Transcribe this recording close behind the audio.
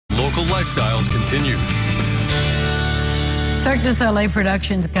Local Lifestyles continues. Cirque du Soleil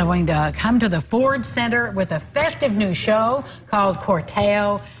Productions going to come to the Ford Center with a festive new show called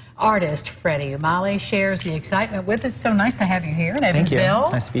CORTEO. Artist Freddie Umali shares the excitement with us. It's so nice to have you here in Evansville. Thank you.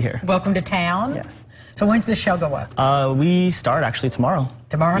 It's nice to be here. Welcome to town. Yes. So when's the show go up? We start actually tomorrow.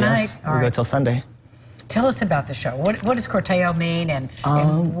 Tomorrow night? Yes, All we right. go till Sunday. Tell us about the show. What does CORTEO mean, and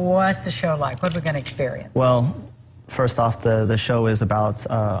what's the show like? What are we going to experience? Well, first off, the show is about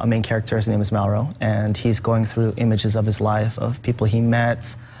a main character. His name is Mauro, and he's going through images of his life, of people he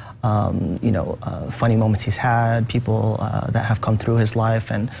met, funny moments he's had, people that have come through his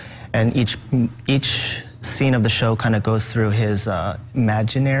life, and each scene of the show kind of goes through his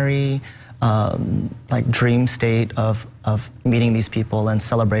imaginary, dream state of meeting these people and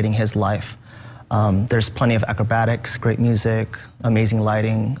celebrating his life. There's plenty of acrobatics, great music, amazing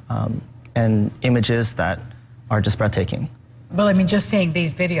lighting, and images that are just breathtaking. Well, I mean, just seeing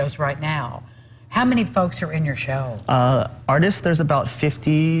these videos right now, how many folks are in your show? Artists, there's about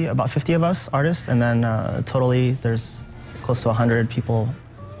 50 of us artists, and then totally there's close to 100 people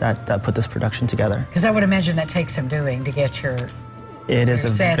that put this production together. Because I would imagine that takes some doing to get your It is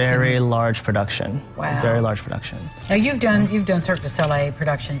a very and... large production. Wow. Very large production. Now you've done Cirque du Soleil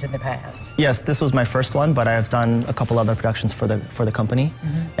productions in the past. Yes, this was my first one, but I've done a couple other productions for the company,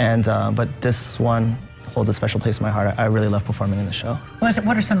 and but this one holds a special place in my heart. I really love performing in the show.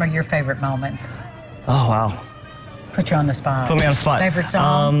 What are some of your favorite moments? Oh wow! Put you on the spot. Put me on the spot. Favorite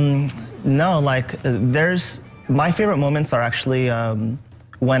song? No, there's my favorite moments are actually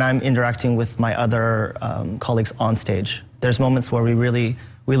when I'm interacting with my other colleagues on stage. There's moments where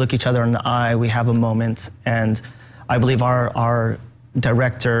we look each other in the eye, we have a moment, and I believe our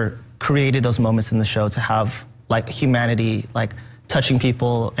director created those moments in the show to have humanity, touching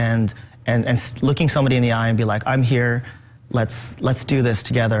people and looking somebody in the eye and be like, I'm here, let's do this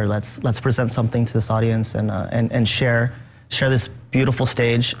together, let's present something to this audience and share this beautiful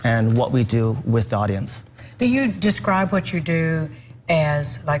stage and what we do with the audience. Do you describe what you do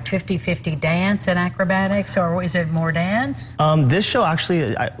as 50-50 dance and acrobatics, or is it more dance? This show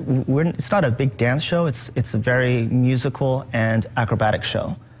actually, it's not a big dance show, it's a very musical and acrobatic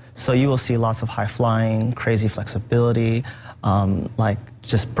show. So you will see lots of high flying, crazy flexibility,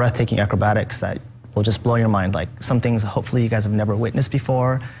 just breathtaking acrobatics that will just blow your mind. Some things hopefully you guys have never witnessed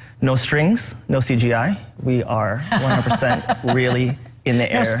before. No strings, no CGI. We are 100% really in the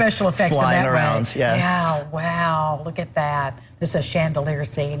air. No special effects flying in that around. way. Yes. Yeah, wow, look at that. This is a chandelier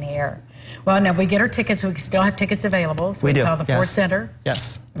scene here. Well, now we get our tickets. We still have tickets available. So we do. Call the Ford Center.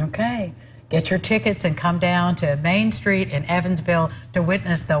 Yes. Okay. Get your tickets and come down to Main Street in Evansville to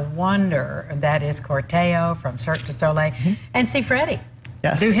witness the wonder that is CORTEO from Cirque du Soleil and see Freddie.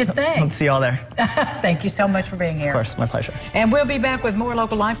 Yes. Do his thing. I'll see you all there. Thank you so much for being here. Of course, my pleasure. And we'll be back with more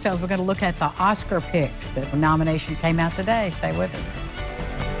local lifestyles. We're going to look at the Oscar picks. The nomination came out today. Stay with us.